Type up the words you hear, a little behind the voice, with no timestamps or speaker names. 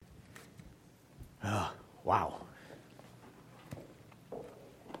Wow.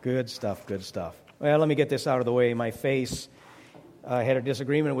 Good stuff, good stuff. Well, let me get this out of the way. My face had a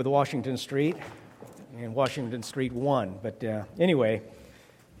disagreement with Washington Street, and Washington Street won. But anyway,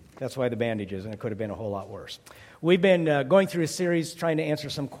 that's why the bandages, and it could have been a whole lot worse. We've been going through a series trying to answer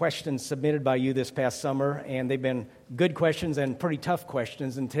some questions submitted by you this past summer, and they've been good questions and pretty tough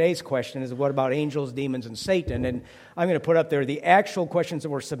questions. And today's question is, what about angels, demons, and Satan? And I'm going to put up there the actual questions that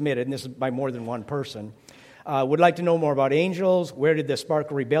were submitted, and this is by more than one person. Would like to know more about angels. Where did the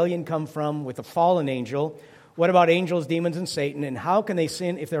spark of rebellion come from with the fallen angel? What about angels, demons, and Satan? And how can they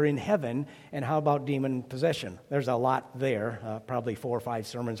sin if they're in heaven? And how about demon possession? There's a lot there, probably 4 or 5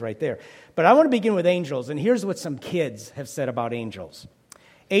 sermons right there. But I want to begin with angels, and here's what some kids have said about angels.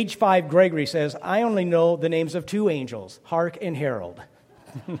 Age 5, Gregory says, I only know the names of 2 angels, Hark and Harold.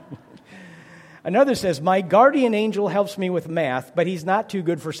 Another says, my guardian angel helps me with math, but he's not too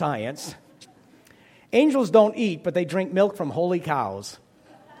good for science. Angels don't eat, but they drink milk from holy cows.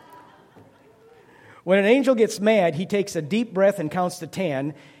 When an angel gets mad, he takes a deep breath and counts to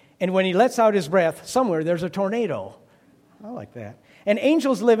 10. And when he lets out his breath, somewhere there's a tornado. I like that. And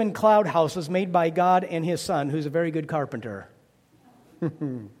angels live in cloud houses made by God and his son, who's a very good carpenter.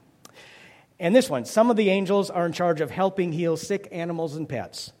 And this one, some of the angels are in charge of helping heal sick animals and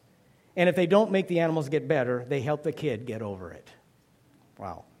pets. And if they don't make the animals get better, they help the kid get over it.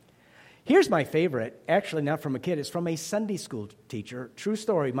 Wow. Here's my favorite, actually not from a kid, it's from a Sunday school teacher. True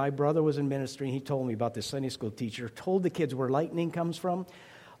story, my brother was in ministry and he told me about this Sunday school teacher, told the kids where lightning comes from.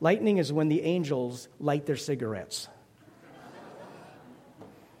 Lightning is when the angels light their cigarettes.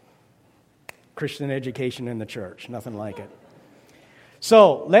 Christian education in the church, nothing like it.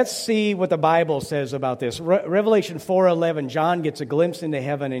 So let's see what the Bible says about this. Revelation 4:11, John gets a glimpse into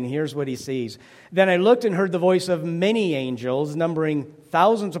heaven, and here's what he sees. Then I looked and heard the voice of many angels, numbering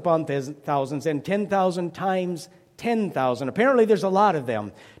thousands upon thousands, and 10,000 times 10,000. Apparently there's a lot of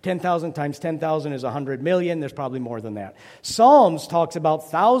them. 10,000 times 10,000 is 100 million. There's probably more than that. Psalms talks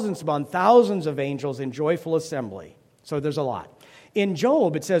about thousands upon thousands of angels in joyful assembly. So there's a lot. In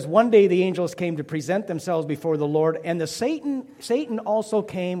Job, it says, one day the angels came to present themselves before the Lord, and Satan also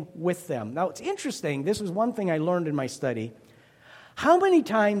came with them. Now, it's interesting. This is one thing I learned in my study. How many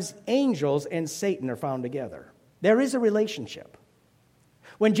times angels and Satan are found together? There is a relationship.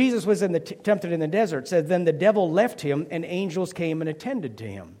 When Jesus was tempted in the desert, it said, then the devil left him, and angels came and attended to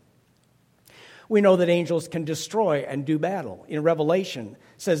him. We know that angels can destroy and do battle. In Revelation,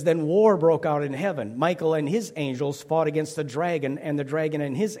 it says, then war broke out in heaven. Michael and his angels fought against the dragon, and the dragon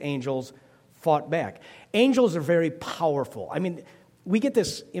and his angels fought back. Angels are very powerful. I mean, we get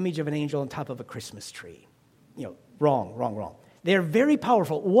this image of an angel on top of a Christmas tree. Wrong. They're very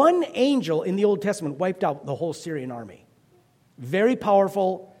powerful. One angel in the Old Testament wiped out the whole Syrian army. Very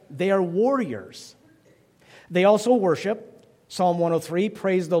powerful. They are warriors. They also worship. Psalm 103,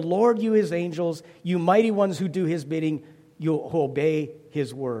 praise the Lord, you his angels, you mighty ones who do his bidding, you who obey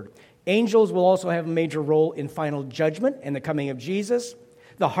his word. Angels will also have a major role in final judgment and the coming of Jesus.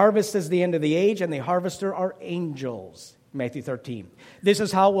 The harvest is the end of the age, and the harvester are angels. Matthew 13. This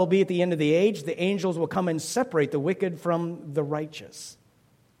is how it will be at the end of the age. The angels will come and separate the wicked from the righteous.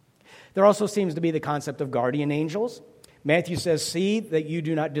 There also seems to be the concept of guardian angels. Matthew says, see that you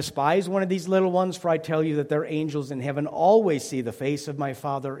do not despise one of these little ones, for I tell you that their angels in heaven always see the face of my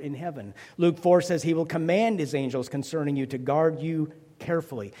Father in heaven. Luke 4 says he will command his angels concerning you to guard you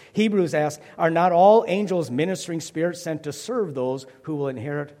carefully. Hebrews asks, are not all angels ministering spirits sent to serve those who will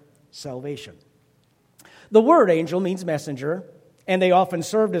inherit salvation? The word angel means messenger, and they often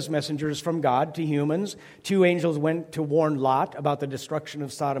served as messengers from God to humans. 2 angels went to warn Lot about the destruction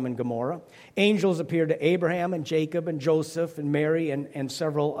of Sodom and Gomorrah. Angels appeared to Abraham and Jacob and Joseph and Mary and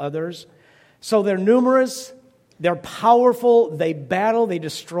several others. So they're numerous, they're powerful, they battle, they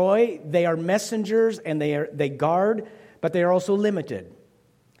destroy, they are messengers, and they guard, but they are also limited.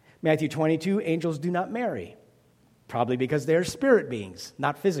 Matthew 22, angels do not marry. Probably because they're spirit beings,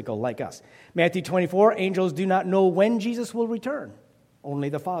 not physical like us. Matthew 24, angels do not know when Jesus will return. Only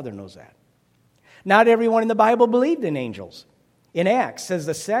the Father knows that. Not everyone in the Bible believed in angels. In Acts, says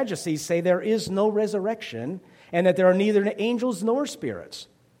the Sadducees say there is no resurrection and that there are neither angels nor spirits.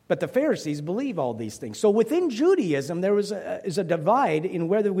 But the Pharisees believe all these things. So within Judaism, there is a divide in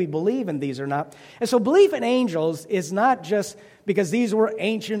whether we believe in these or not. And so belief in angels is not just because these were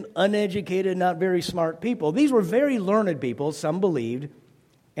ancient, uneducated, not very smart people. These were very learned people. Some believed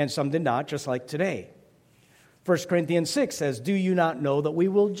and some did not, just like today. 1 Corinthians 6 says, do you not know that we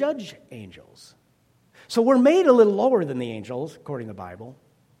will judge angels? So we're made a little lower than the angels, according to the Bible,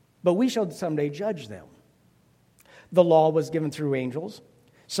 but we shall someday judge them. The law was given through angels.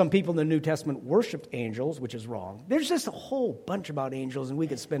 Some people in the New Testament worshiped angels, which is wrong. There's just a whole bunch about angels, and we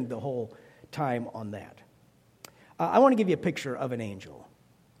could spend the whole time on that. I want to give you a picture of an angel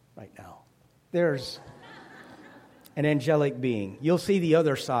right now. There's an angelic being. You'll see the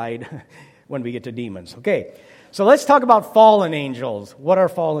other side when we get to demons. Okay, so let's talk about fallen angels. What are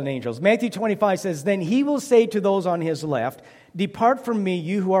fallen angels? Matthew 25 says, "Then he will say to those on his left, 'Depart from me,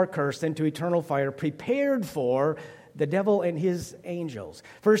 you who are cursed, into eternal fire, prepared for the devil and his angels.'"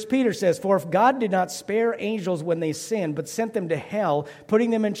 1 Peter says, "For if God did not spare angels when they sinned, but sent them to hell, putting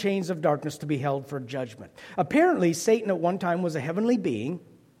them in chains of darkness to be held for judgment." Apparently, Satan at one time was a heavenly being,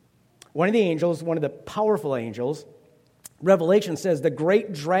 one of the angels, one of the powerful angels. Revelation says the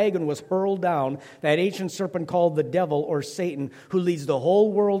great dragon was hurled down, that ancient serpent called the devil or Satan, who leads the whole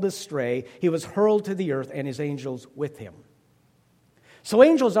world astray. He was hurled to the earth and his angels with him. So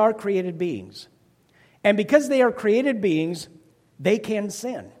angels are created beings. And because they are created beings, they can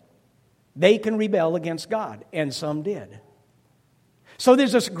sin. They can rebel against God, and some did. So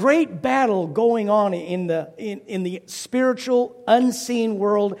there's this great battle going on in the spiritual, unseen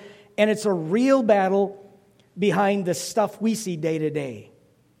world, and it's a real battle behind the stuff we see day to day.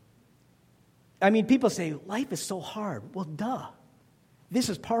 I mean, people say, life is so hard. Well, duh. This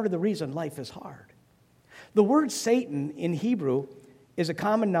is part of the reason life is hard. The word Satan in Hebrew is a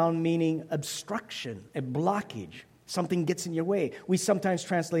common noun meaning obstruction, a blockage. Something gets in your way. We sometimes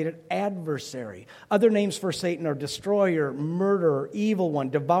translate it adversary. Other names for Satan are destroyer, murderer, evil one,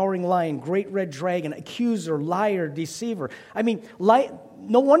 devouring lion, great red dragon, accuser, liar, deceiver. I mean,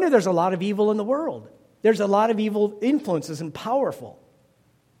 no wonder there's a lot of evil in the world. There's a lot of evil influences and powerful.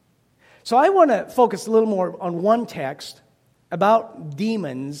 So I want to focus a little more on one text about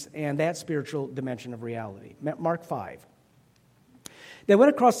demons and that spiritual dimension of reality. Mark 5. They went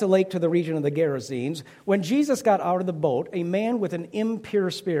across the lake to the region of the Gerasenes. When Jesus got out of the boat, a man with an impure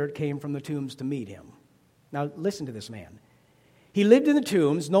spirit came from the tombs to meet him. Now listen to this man. He lived in the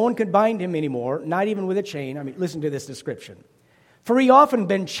tombs. No one could bind him anymore, not even with a chain. I mean, listen to this description. For he often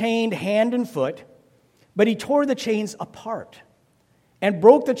been chained hand and foot, but he tore the chains apart and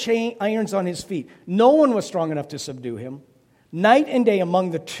broke the chain irons on his feet. No one was strong enough to subdue him. Night and day among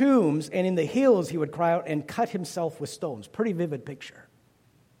the tombs and in the hills he would cry out and cut himself with stones. Pretty vivid picture.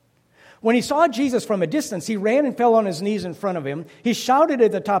 When he saw Jesus from a distance, he ran and fell on his knees in front of him. He shouted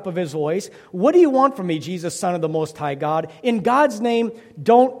at the top of his voice, "What do you want from me, Jesus, Son of the Most High God? In God's name,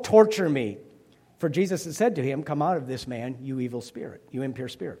 don't torture me." For Jesus had said to him, "Come out of this man, you evil spirit, you impure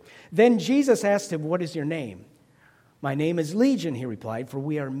spirit." Then Jesus asked him, "What is your name?" "My name is Legion," he replied, "for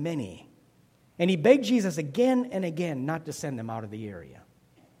we are many." And he begged Jesus again and again not to send them out of the area.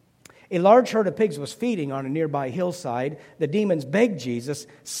 A large herd of pigs was feeding on a nearby hillside. The demons begged Jesus,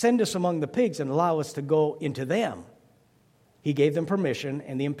 "Send us among the pigs and allow us to go into them." He gave them permission,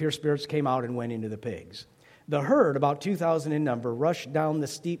 and the impure spirits came out and went into the pigs. The herd, about 2,000 in number, rushed down the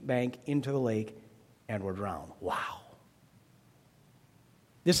steep bank into the lake and were drowned. Wow.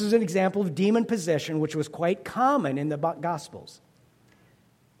 This is an example of demon possession, which was quite common in the Gospels.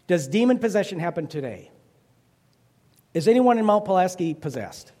 Does demon possession happen today? Is anyone in Mount Pulaski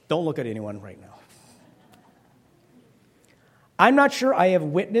possessed? Don't look at anyone right now. I'm not sure I have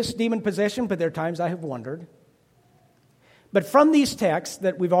witnessed demon possession, but there are times I have wondered. But from these texts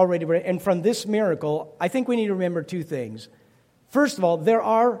that we've already read, and from this miracle, I think we need to remember two things. First of all, there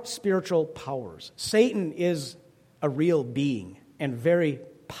are spiritual powers. Satan is a real being and very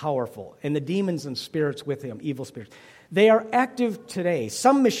powerful, and the demons and spirits with him, evil spirits, they are active today.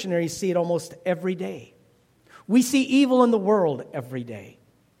 Some missionaries see it almost every day. We see evil in the world every day.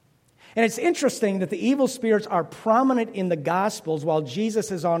 And it's interesting that the evil spirits are prominent in the Gospels while Jesus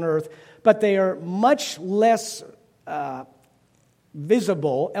is on earth, but they are much less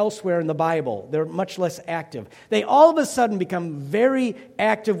visible elsewhere in the Bible. They're much less active. They all of a sudden become very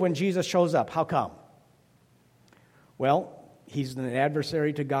active when Jesus shows up. How come? Well, he's an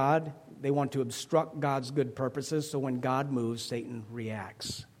adversary to God. They want to obstruct God's good purposes, so when God moves, Satan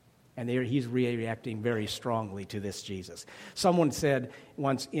reacts. And he's reacting very strongly to this Jesus. Someone said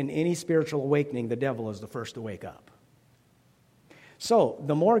once, in any spiritual awakening, the devil is the first to wake up. So,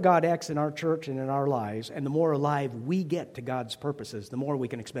 the more God acts in our church and in our lives, and the more alive we get to God's purposes, the more we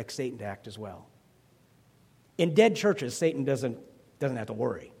can expect Satan to act as well. In dead churches, Satan doesn't have to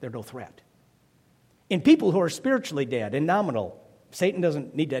worry. They're no threat. In people who are spiritually dead and nominal, Satan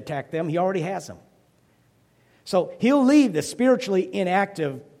doesn't need to attack them. He already has them. So, he'll leave the spiritually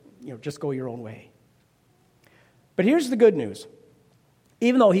inactive, just go your own way. But here's the good news.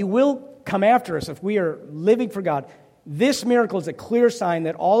 Even though he will come after us if we are living for God, this miracle is a clear sign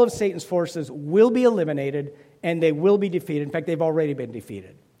that all of Satan's forces will be eliminated and they will be defeated. In fact, they've already been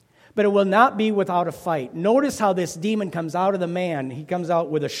defeated. but it will not be without a fight. Notice how this demon comes out of the man. He comes out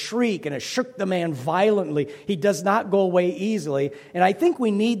with a shriek, and it shook the man violently. He does not go away easily. And I think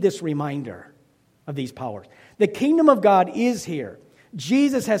we need this reminder of these powers. The kingdom of God is here.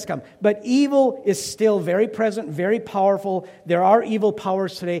 Jesus has come, but evil is still very present, very powerful. There are evil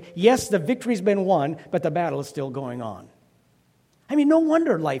powers today. Yes, the victory's been won, but the battle is still going on. I mean, no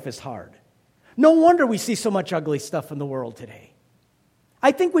wonder life is hard. No wonder we see so much ugly stuff in the world today.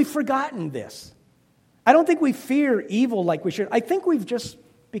 I think we've forgotten this. I don't think we fear evil like we should. I think we've just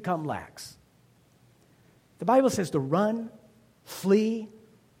become lax. The Bible says to run, flee,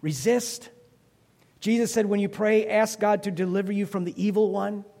 resist. Jesus said, when you pray, ask God to deliver you from the evil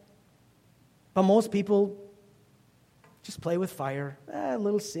one. But most people just play with fire. A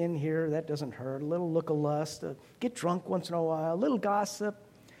little sin here, that doesn't hurt. A little look of lust. Get drunk once in a while. A little gossip.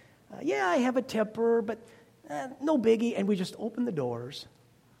 Yeah, I have a temper, but no biggie. And we just open the doors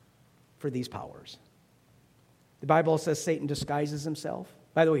for these powers. The Bible says Satan disguises himself.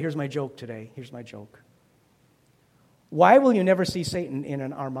 By the way, here's my joke today. Here's my joke. Why will you never see Satan in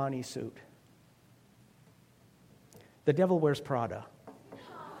an Armani suit? The devil wears Prada.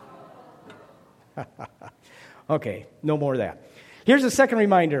 Okay, no more of that. Here's a second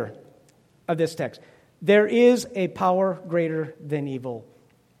reminder of this text. There is a power greater than evil.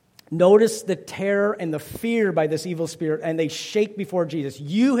 Notice the terror and the fear by this evil spirit, and they shake before Jesus.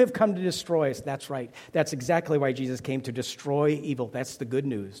 You have come to destroy us. That's right. That's exactly why Jesus came, to destroy evil. That's the good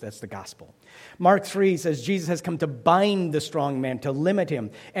news. That's the gospel. Mark 3 says Jesus has come to bind the strong man, to limit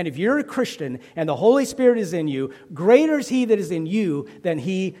him. And if you're a Christian and the Holy Spirit is in you, greater is he that is in you than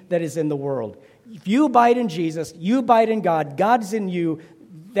he that is in the world. If you abide in Jesus, you abide in God, God's in you,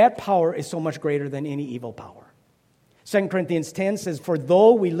 that power is so much greater than any evil power. 2 Corinthians 10 says, for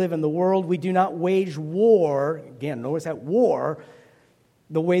though we live in the world, we do not wage war. Again, notice that war,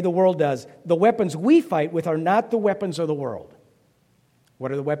 the way the world does. The weapons we fight with are not the weapons of the world.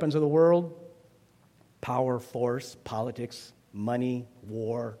 What are the weapons of the world? Power, force, politics, money,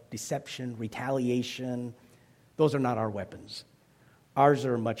 war, deception, retaliation. Those are not our weapons. Ours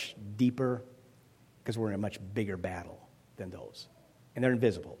are much deeper because we're in a much bigger battle than those. And they're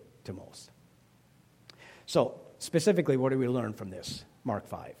invisible to most. So, specifically, what do we learn from this? Mark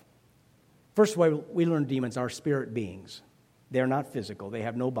 5. First of all, we learn demons are spirit beings. They're not physical. They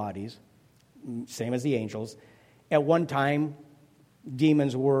have no bodies, same as the angels. At one time,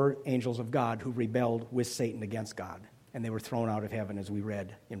 demons were angels of God who rebelled with Satan against God, and they were thrown out of heaven, as we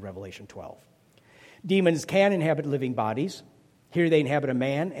read in Revelation 12. Demons can inhabit living bodies. Here they inhabit a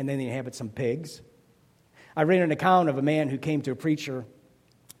man, and then they inhabit some pigs. I read an account of a man who came to a preacher,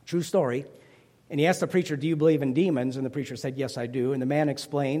 true story, and he asked the preacher, do you believe in demons? And the preacher said, yes, I do. And the man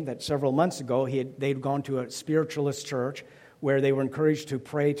explained that several months ago they'd gone to a spiritualist church where they were encouraged to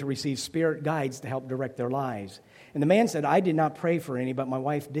pray to receive spirit guides to help direct their lives. And the man said, I did not pray for any, but my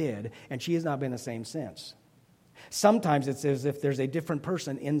wife did, and she has not been the same since. Sometimes it's as if there's a different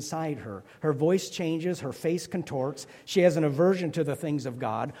person inside her. Her voice changes, her face contorts. She has an aversion to the things of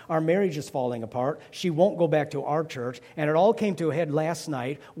God. Our marriage is falling apart. She won't go back to our church. And it all came to a head last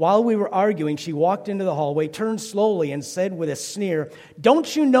night. While we were arguing, she walked into the hallway, turned slowly, and said with a sneer,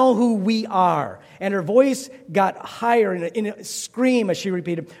 don't you know who we are? And her voice got higher in a scream as she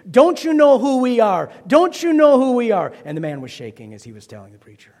repeated, don't you know who we are? Don't you know who we are? And the man was shaking as he was telling the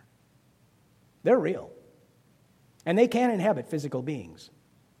preacher. They're real. And they can inhabit physical beings.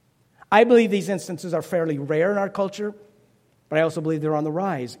 I believe these instances are fairly rare in our culture, but I also believe they're on the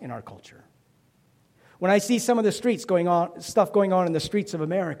rise in our culture. When I see some of the stuff going on in the streets of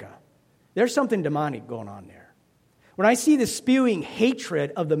America, there's something demonic going on there. When I see the spewing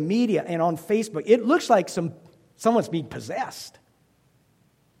hatred of the media and on Facebook, it looks like someone's being possessed.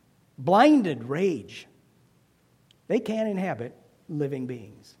 Blinded rage. They can inhabit living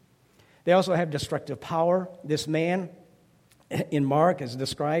beings. They also have destructive power. This man in Mark is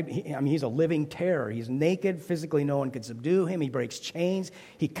described, he's a living terror. He's naked, physically no one can subdue him. He breaks chains.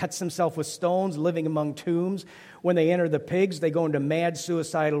 He cuts himself with stones, living among tombs. When they enter the pigs, they go into mad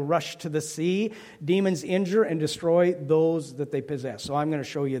suicidal rush to the sea. Demons injure and destroy those that they possess. So I'm going to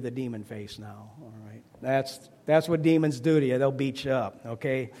show you the demon face now. All right, that's what demons do to you. They'll beat you up,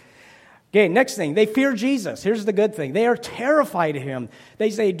 okay? Okay, next thing, they fear Jesus. Here's the good thing. They are terrified of him. They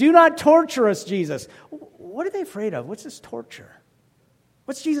say, do not torture us, Jesus. What are they afraid of? What's this torture?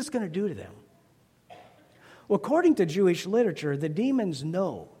 What's Jesus going to do to them? Well, according to Jewish literature, the demons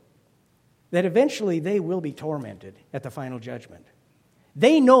know that eventually they will be tormented at the final judgment.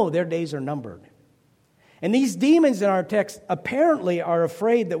 They know their days are numbered. And these demons in our text apparently are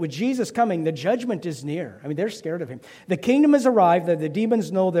afraid that with Jesus coming, the judgment is near. I mean, they're scared of him. The kingdom has arrived, that the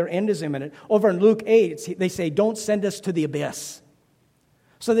demons know their end is imminent. Over in Luke 8, they say, don't send us to the abyss.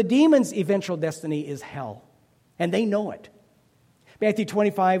 So the demons' eventual destiny is hell, and they know it. Matthew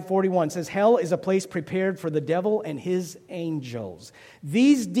 25:41 says, hell is a place prepared for the devil and his angels.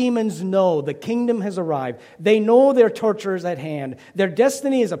 These demons know the kingdom has arrived. They know their torture is at hand. Their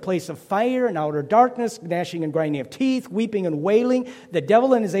destiny is a place of fire and outer darkness, gnashing and grinding of teeth, weeping and wailing. The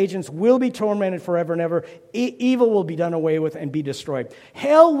devil and his agents will be tormented forever and ever. Evil will be done away with and be destroyed.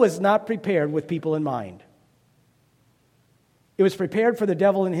 Hell was not prepared with people in mind. It was prepared for the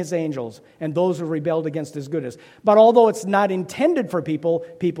devil and his angels and those who rebelled against his goodness. But although it's not intended for people,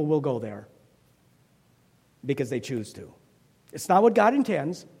 people will go there because they choose to. It's not what God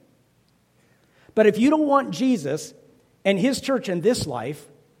intends. But if you don't want Jesus and his church in this life,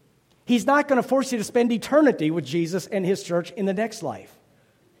 he's not going to force you to spend eternity with Jesus and his church in the next life.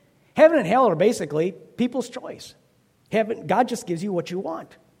 Heaven and hell are basically people's choice. God just gives you what you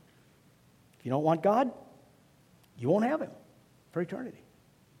want. If you don't want God, you won't have him for eternity.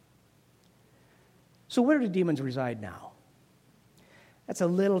 So where do demons reside now? That's a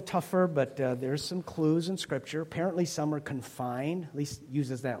little tougher, but there's some clues in Scripture. Apparently some are confined, at least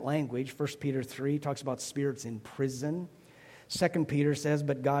uses that language. 1 Peter 3 talks about spirits in prison. 2 Peter says,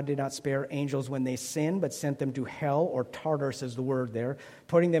 but God did not spare angels when they sinned, but sent them to hell, or Tartarus is the word there,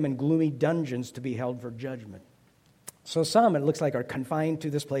 putting them in gloomy dungeons to be held for judgment. So some, it looks like, are confined to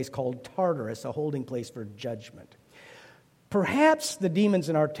this place called Tartarus, a holding place for judgment. Perhaps the demons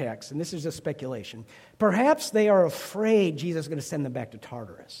in our text, and this is just speculation, perhaps they are afraid Jesus is going to send them back to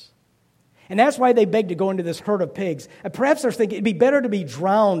Tartarus. And that's why they beg to go into this herd of pigs. And perhaps they're thinking it'd be better to be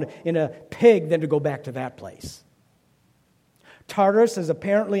drowned in a pig than to go back to that place. Tartarus is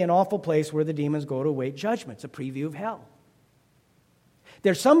apparently an awful place where the demons go to await judgment. It's a preview of hell.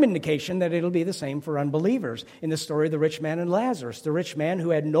 There's some indication that it'll be the same for unbelievers. In the story of the rich man and Lazarus, the rich man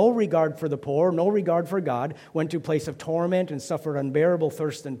who had no regard for the poor, no regard for God, went to a place of torment and suffered unbearable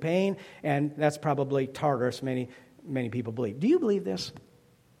thirst and pain, and that's probably Tartarus, many people believe. Do you believe this?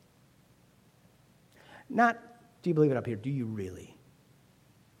 Not, do you believe it up here? Do you really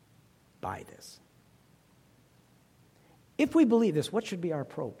buy this? If we believe this, what should be our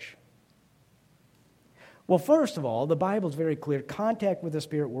approach? Well, first of all, the Bible is very clear. Contact with the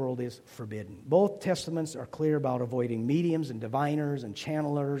spirit world is forbidden. Both testaments are clear about avoiding mediums and diviners and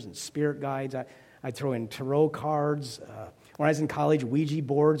channelers and spirit guides. I throw in tarot cards. When I was in college, Ouija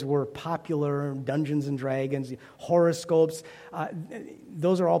boards were popular, Dungeons and Dragons, horoscopes.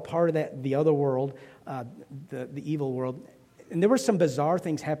 Those are all part of the other world, the evil world. And there were some bizarre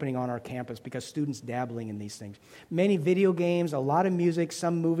things happening on our campus because students dabbling in these things. Many video games, a lot of music,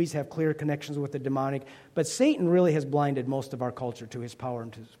 some movies have clear connections with the demonic, but Satan really has blinded most of our culture to his power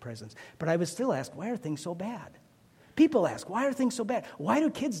and to his presence. But I would still ask, why are things so bad? People ask, why are things so bad? Why do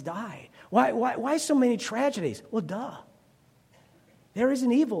kids die? Why so many tragedies? Well, duh. There is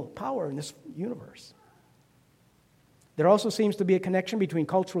an evil power in this universe. There also seems to be a connection between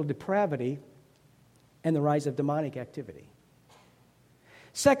cultural depravity and the rise of demonic activity.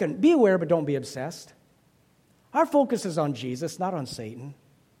 Second, be aware but don't be obsessed. Our focus is on Jesus, not on Satan.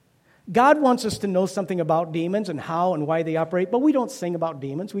 God wants us to know something about demons and how and why they operate, but we don't sing about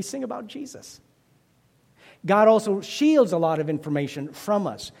demons, we sing about Jesus. God also shields a lot of information from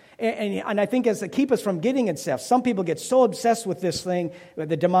us. And I think as to keep us from getting obsessed, some people get so obsessed with this thing, with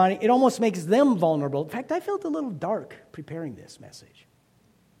the demonic, it almost makes them vulnerable. In fact, I felt a little dark preparing this message.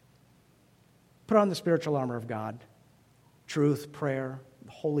 Put on the spiritual armor of God, truth, prayer,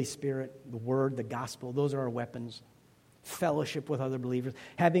 the Holy Spirit, the Word, the Gospel, those are our weapons. Fellowship with other believers,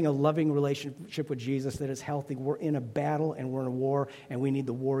 having a loving relationship with Jesus that is healthy. We're in a battle and we're in a war, and we need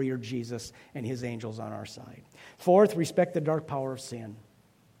the warrior Jesus and his angels on our side. Fourth, respect the dark power of sin.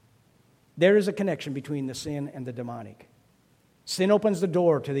 There is a connection between the sin and the demonic. Sin opens the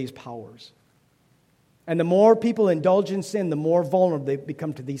door to these powers. And the more people indulge in sin, the more vulnerable they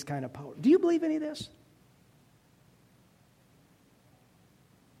become to these kind of powers. Do you believe any of this?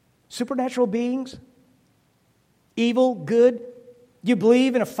 Supernatural beings? Evil, good? Do you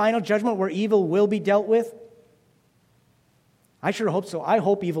believe in a final judgment where evil will be dealt with? I sure hope so. I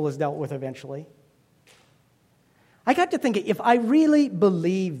hope evil is dealt with eventually. I got to thinking, if I really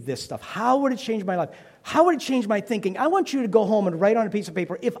believed this stuff, how would it change my life? How would it change my thinking? I want you to go home and write on a piece of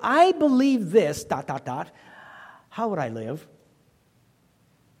paper, if I believe this, ... how would I live?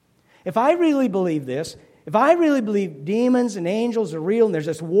 If I really believe this, if I really believe demons and angels are real and there's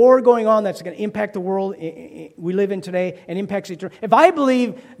this war going on that's going to impact the world we live in today and impacts eternity, if I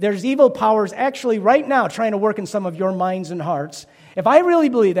believe there's evil powers actually right now trying to work in some of your minds and hearts, if I really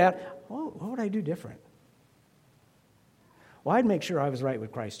believe that, what would I do different? Well, I'd make sure I was right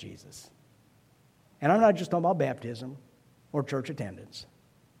with Christ Jesus. And I'm not just talking about baptism or church attendance.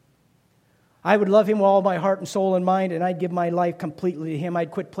 I would love Him with all my heart and soul and mind, and I'd give my life completely to Him. I'd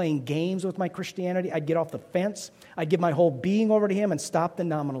quit playing games with my Christianity. I'd get off the fence. I'd give my whole being over to Him and stop the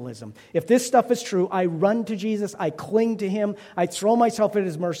nominalism. If this stuff is true, I run to Jesus. I cling to Him. I throw myself at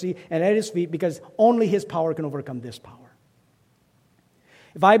His mercy and at His feet because only His power can overcome this power.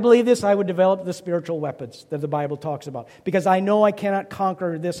 If I believe this, I would develop the spiritual weapons that the Bible talks about because I know I cannot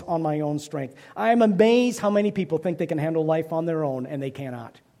conquer this on my own strength. I am amazed how many people think they can handle life on their own, and they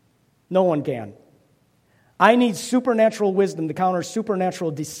cannot. No one can. I need supernatural wisdom to counter supernatural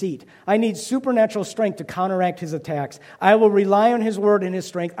deceit. I need supernatural strength to counteract his attacks. I will rely on His word and His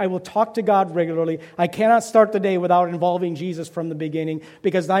strength. I will talk to God regularly. I cannot start the day without involving Jesus from the beginning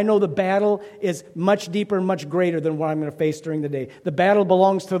because I know the battle is much deeper and much greater than what I'm going to face during the day. The battle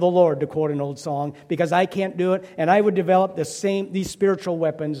belongs to the Lord, to quote an old song, because I can't do it, and I would develop these spiritual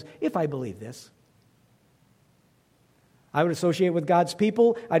weapons if I believe this. I would associate with God's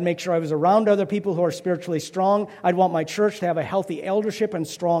people. I'd make sure I was around other people who are spiritually strong. I'd want my church to have a healthy eldership and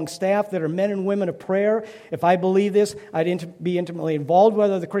strong staff that are men and women of prayer. If I believe this, I'd be intimately involved with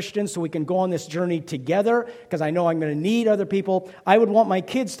other Christians so we can go on this journey together because I know I'm going to need other people. I would want my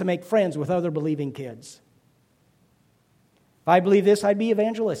kids to make friends with other believing kids. If I believe this, I'd be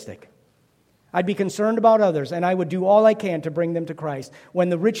evangelistic. I'd be concerned about others, and I would do all I can to bring them to Christ. When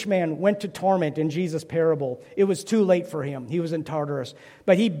the rich man went to torment in Jesus' parable, it was too late for him. He was in Tartarus.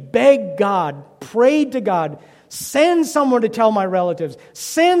 But he begged God, prayed to God, send someone to tell my relatives,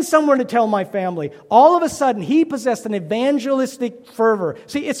 send someone to tell my family. All of a sudden, he possessed an evangelistic fervor.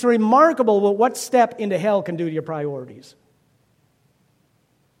 See, it's remarkable what step into hell can do to your priorities.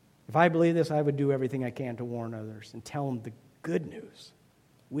 If I believe this, I would do everything I can to warn others and tell them the good news.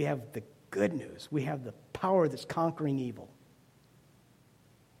 We have the good news. We have the power that's conquering evil.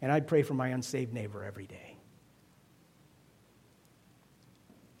 And I'd pray for my unsaved neighbor every day.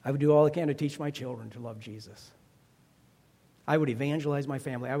 I would do all I can to teach my children to love Jesus. I would evangelize my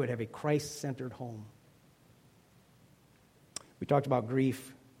family. I would have a Christ-centered home. We talked about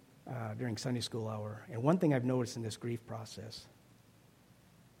grief during Sunday school hour. And one thing I've noticed in this grief process,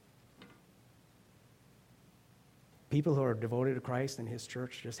 people who are devoted to Christ and His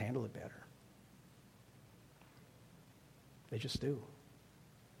church just handle it better. They just do.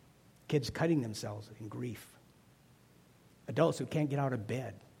 Kids cutting themselves in grief. Adults who can't get out of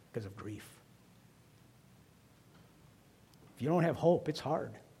bed because of grief. If you don't have hope, it's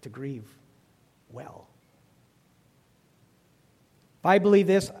hard to grieve well. If I believe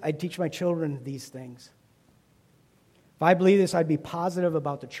this, I'd teach my children these things. If I believe this, I'd be positive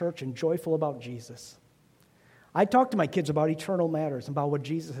about the church and joyful about Jesus. I'd talk to my kids about eternal matters, about what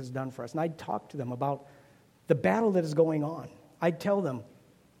Jesus has done for us. And I'd talk to them about the battle that is going on. I'd tell them,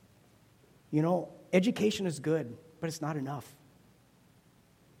 education is good, but it's not enough.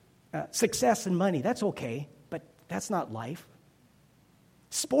 Success and money, that's okay, but that's not life.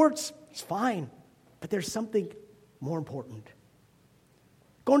 Sports is fine, but there's something more important.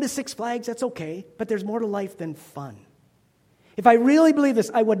 Going to Six Flags, that's okay, but there's more to life than fun. If I really believe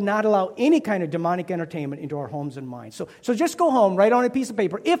this, I would not allow any kind of demonic entertainment into our homes and minds. So just go home, write on a piece of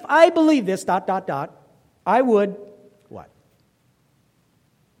paper, if I believe this, ... I would, what?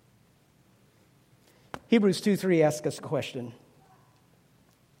 Hebrews 2:3 asks us a question.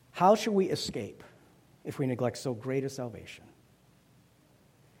 How shall we escape if we neglect so great a salvation?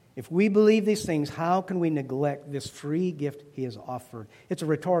 If we believe these things, how can we neglect this free gift He has offered? It's a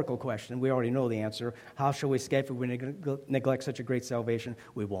rhetorical question. We already know the answer. How shall we escape if we neglect such a great salvation?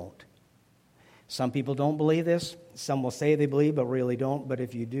 We won't. Some people don't believe this. Some will say they believe, but really don't. But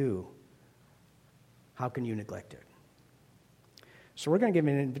if you do, how can you neglect it? So we're going to give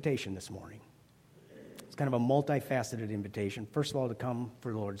an invitation this morning. It's kind of a multifaceted invitation. First of all, to come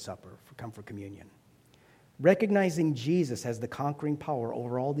for the Lord's Supper, come for communion. Recognizing Jesus has the conquering power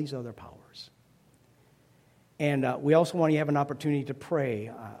over all these other powers. And we also want you to have an opportunity to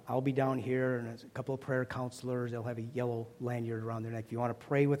pray. I'll be down here, and there's a couple of prayer counselors. They'll have a yellow lanyard around their neck. If you want to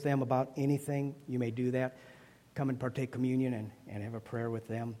pray with them about anything, you may do that. Come and partake communion and have a prayer with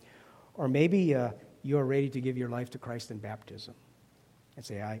them. Or maybe you are ready to give your life to Christ in baptism and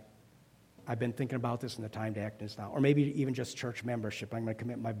say, I've been thinking about this and the time to act is now. Or maybe even just church membership. I'm going to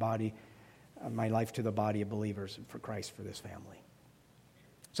commit my life to the body of believers for Christ for this family.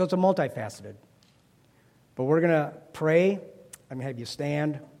 So it's a multifaceted But we're going to pray. I'm going to have you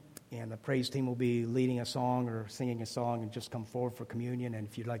stand, and the praise team will be leading a song or singing a song, and just come forward for communion. And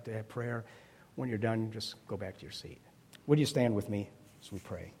if you'd like to have prayer, when you're done, just go back to your seat. Would you stand with me as we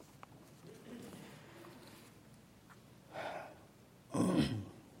pray?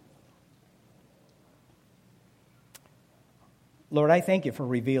 Lord, I thank you for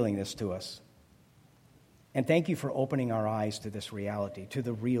revealing this to us. And thank you for opening our eyes to this reality, to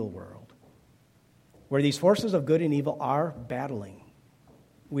the real world, where these forces of good and evil are battling.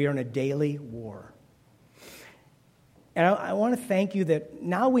 We are in a daily war. And I want to thank you that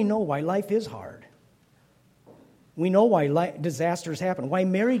now we know why life is hard. We know why disasters happen, why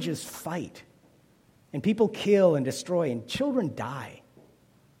marriages fight, and people kill and destroy, and children die.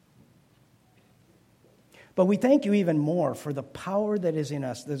 But we thank you even more for the power that is in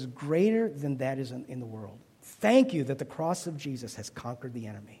us that is greater than that is in the world. Thank you that the cross of Jesus has conquered the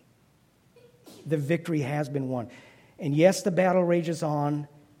enemy. The victory has been won. And yes, the battle rages on,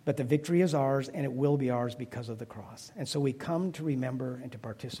 but the victory is ours, and it will be ours because of the cross. And so we come to remember and to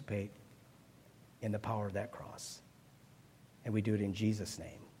participate in the power of that cross. And we do it in Jesus'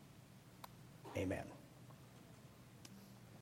 name. Amen.